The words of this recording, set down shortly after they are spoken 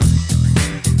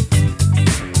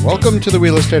Welcome to the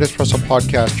Real Estate Espresso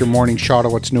Podcast, your morning shot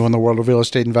of what's new in the world of real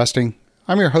estate investing.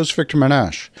 I'm your host, Victor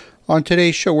Menashe. On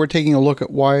today's show, we're taking a look at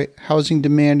why housing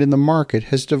demand in the market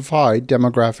has defied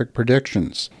demographic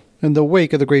predictions. In the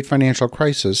wake of the great financial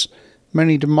crisis,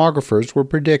 many demographers were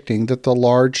predicting that the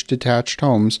large detached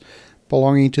homes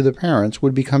belonging to the parents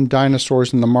would become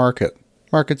dinosaurs in the market.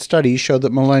 Market studies showed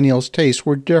that millennials' tastes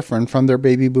were different from their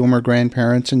baby boomer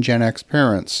grandparents and Gen X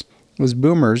parents. As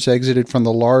boomers exited from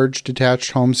the large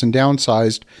detached homes and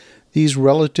downsized, these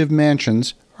relative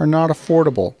mansions are not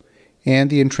affordable, and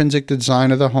the intrinsic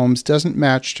design of the homes doesn't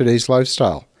match today's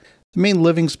lifestyle. The main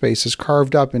living space is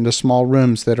carved up into small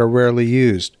rooms that are rarely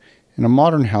used. In a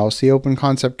modern house, the open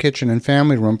concept kitchen and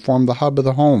family room form the hub of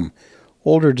the home.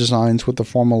 Older designs with the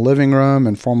formal living room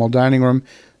and formal dining room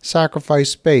sacrifice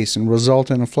space and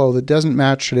result in a flow that doesn't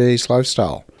match today's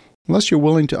lifestyle. Unless you're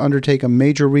willing to undertake a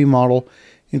major remodel,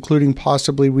 including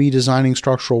possibly redesigning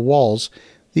structural walls,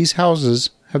 these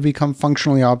houses have become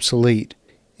functionally obsolete.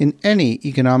 In any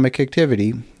economic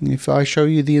activity, if I show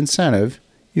you the incentive,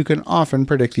 you can often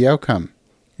predict the outcome.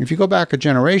 If you go back a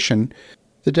generation,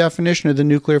 the definition of the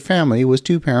nuclear family was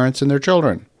two parents and their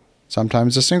children,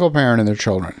 sometimes a single parent and their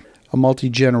children. A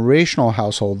multi-generational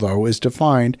household, though, is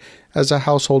defined as a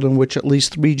household in which at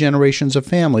least 3 generations of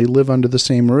family live under the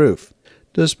same roof.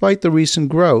 Despite the recent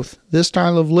growth, this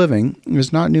style of living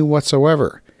is not new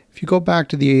whatsoever. If you go back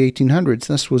to the 1800s,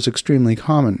 this was extremely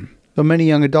common. Though many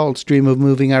young adults dream of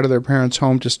moving out of their parents'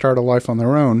 home to start a life on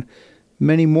their own,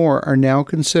 many more are now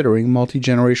considering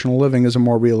multi-generational living as a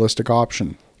more realistic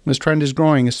option. This trend is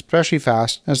growing especially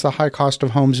fast as the high cost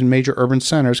of homes in major urban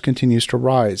centers continues to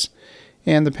rise,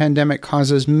 and the pandemic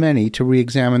causes many to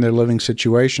re-examine their living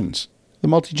situations. The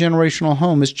multi-generational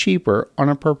home is cheaper on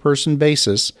a per-person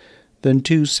basis than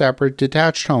 2 separate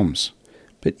detached homes.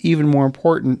 But even more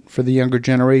important for the younger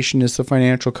generation is the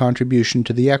financial contribution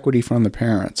to the equity from the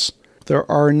parents. There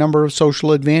are a number of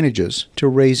social advantages to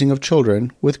raising of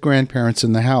children with grandparents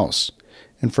in the house.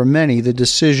 And for many, the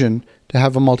decision to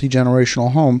have a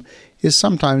multi-generational home is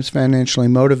sometimes financially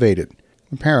motivated.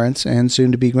 Parents, and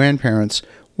soon-to-be grandparents,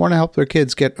 want to help their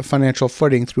kids get a financial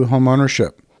footing through home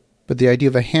ownership. But the idea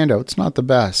of a handout's not the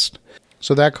best.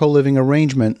 So that co-living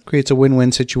arrangement creates a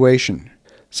win-win situation.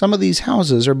 Some of these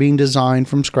houses are being designed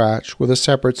from scratch with a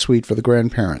separate suite for the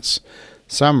grandparents.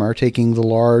 Some are taking the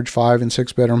large 5 and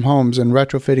 6 bedroom homes and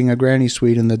retrofitting a granny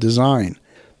suite in the design.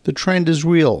 The trend is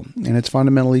real, and it's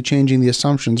fundamentally changing the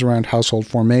assumptions around household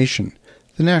formation.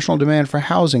 The national demand for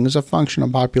housing is a function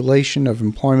of population, of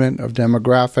employment, of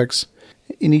demographics.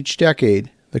 In each decade,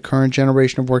 the current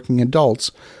generation of working adults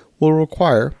will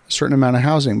require a certain amount of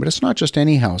housing, but it's not just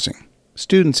any housing.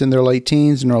 Students in their late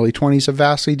teens and early 20s have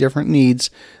vastly different needs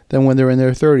than when they're in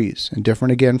their 30s, and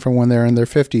different again from when they're in their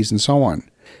 50s, and so on.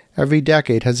 Every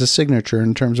decade has a signature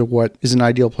in terms of what is an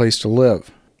ideal place to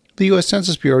live. The U.S.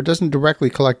 Census Bureau doesn't directly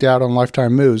collect data on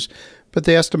lifetime moves, but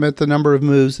they estimate the number of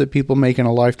moves that people make in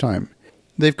a lifetime.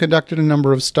 They've conducted a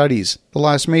number of studies. The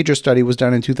last major study was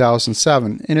done in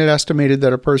 2007, and it estimated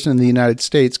that a person in the United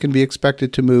States can be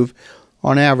expected to move,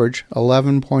 on average,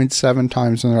 11.7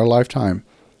 times in their lifetime,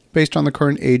 based on the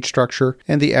current age structure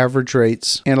and the average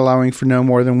rates, and allowing for no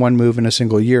more than 1 move in a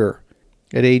single year.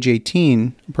 At age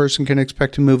 18, a person can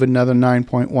expect to move another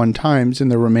 9.1 times in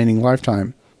their remaining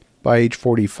lifetime. By age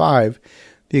 45,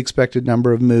 the expected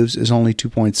number of moves is only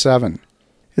 2.7.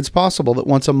 It's possible that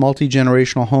once a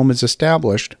multi-generational home is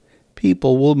established,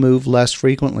 people will move less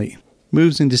frequently.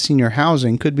 Moves into senior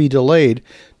housing could be delayed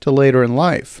to later in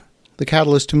life. The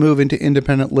catalyst to move into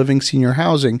independent living senior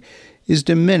housing is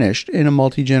diminished in a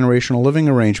multi-generational living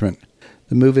arrangement.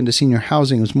 The move into senior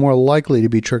housing is more likely to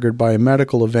be triggered by a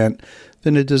medical event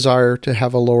than a desire to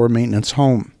have a lower maintenance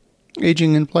home.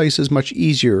 Aging in place is much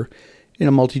easier in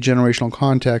a multi-generational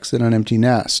context than an empty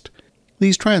nest.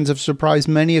 These trends have surprised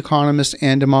many economists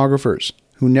and demographers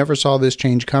who never saw this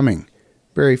change coming.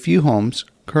 Very few homes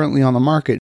currently on the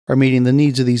market are meeting the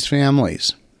needs of these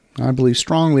families. I believe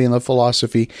strongly in the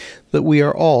philosophy that we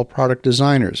are all product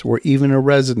designers, where even a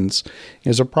residence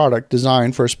is a product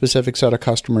designed for a specific set of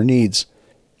customer needs.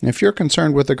 And if you're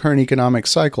concerned with the current economic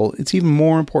cycle, it's even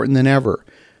more important than ever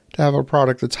to have a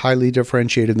product that's highly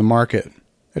differentiated in the market,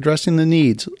 addressing the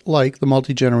needs like the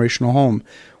multi-generational home,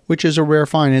 which is a rare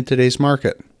find in today's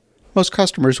market. Most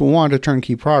customers will want a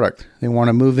turnkey product. They want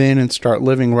to move in and start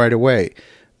living right away.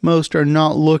 Most are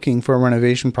not looking for a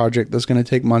renovation project that's going to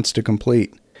take months to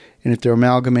complete. And if they're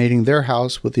amalgamating their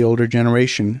house with the older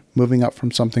generation, moving up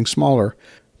from something smaller,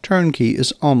 turnkey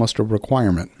is almost a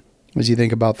requirement. As you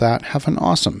think about that, have an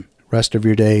awesome rest of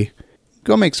your day.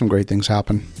 Go make some great things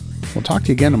happen. We'll talk to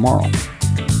you again tomorrow.